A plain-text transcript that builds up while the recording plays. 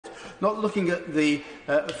not looking at the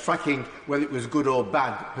fracking, whether it was good or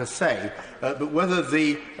bad per se, but whether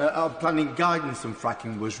the planning guidance on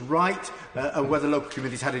fracking was right, and whether local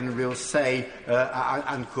communities had any real say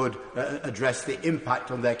and could address the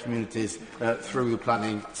impact on their communities through the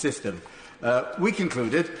planning system. We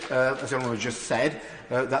concluded, as everyone has just said,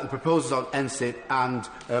 that the proposals on NSIP and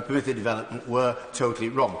permitted development were totally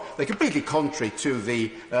wrong. They're completely contrary to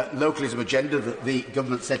the localism agenda that the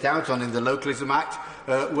government set out on in the Localism Act,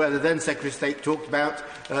 where the then Secretary of State talked about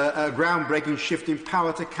a groundbreaking shift in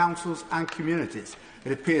power to councils and communities.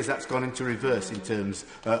 It appears that's gone into reverse in terms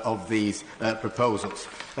of these proposals.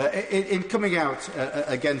 In coming out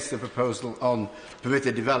against the proposal on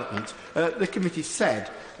permitted development, the committee said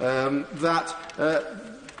that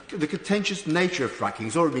the contentious nature of fracking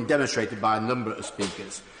has already been demonstrated by a number of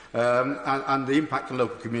speakers, and the impact on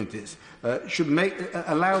local communities should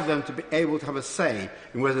allow them to be able to have a say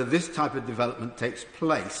in whether this type of development takes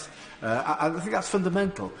place. I think that's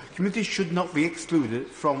fundamental. Communities should not be excluded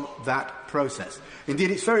from that process. Indeed,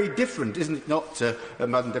 it's very different, isn't it not,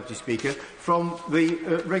 Madam Deputy Speaker, from the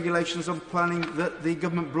regulations on planning that the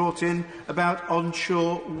government brought in about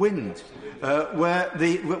onshore wind, where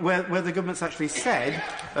the government's actually said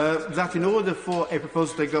that in order for a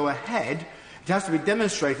proposal to go ahead, it has to be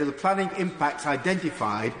demonstrated that the planning impacts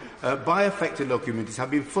identified by affected local communities have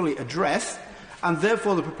been fully addressed, and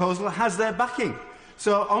therefore the proposal has their backing.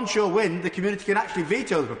 So onshore wind, the community can actually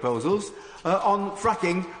veto the proposals. On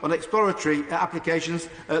fracking, on exploratory applications,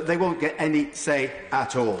 they won't get any say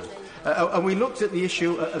at all. And we looked at the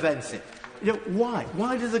issue of NSIP. You know, why?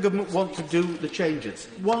 Why does the government want to do the changes?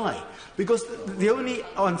 Why? Because the only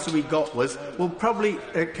answer we got was, well, probably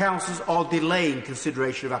councils are delaying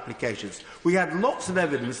consideration of applications. We had lots of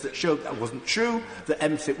evidence that showed that wasn't true, that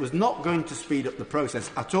MSIP was not going to speed up the process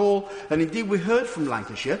at all, and indeed we heard from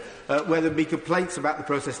Lancashire, where there had been complaints about the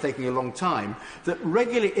process taking a long time, that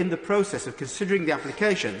regularly in the process of considering the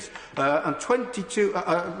applications, and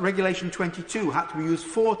Regulation 22 had to be used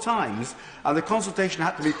 4 times, and the consultation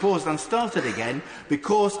had to be paused and started again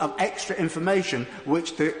because of extra information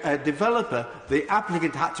which the developer, the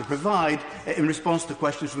applicant, had to provide in response to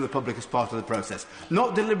questions from the public as part of the process.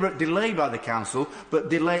 Not deliberate delay by the council, but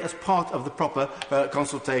delay as part of the proper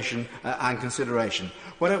consultation and consideration.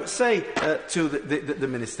 What I would say to the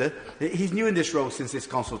Minister, he's new in this role since this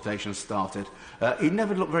consultation started. He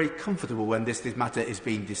never looked very comfortable when this matter is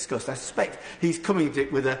being discussed. I suspect he's coming to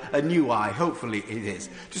it with a new eye. Hopefully it is.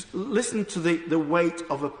 Just listen to the weight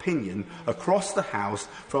of opinion across the House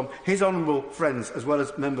from his honourable friends as well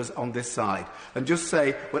as members on this side, and just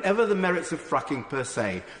say, whatever the merits of fracking per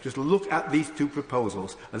se, just look at these 2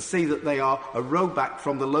 proposals and see that they are a roadback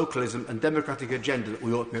from the localism and democratic agenda that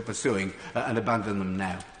we ought to be pursuing, and abandon them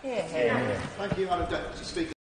now. Thank you, Madam Deputy Speaker.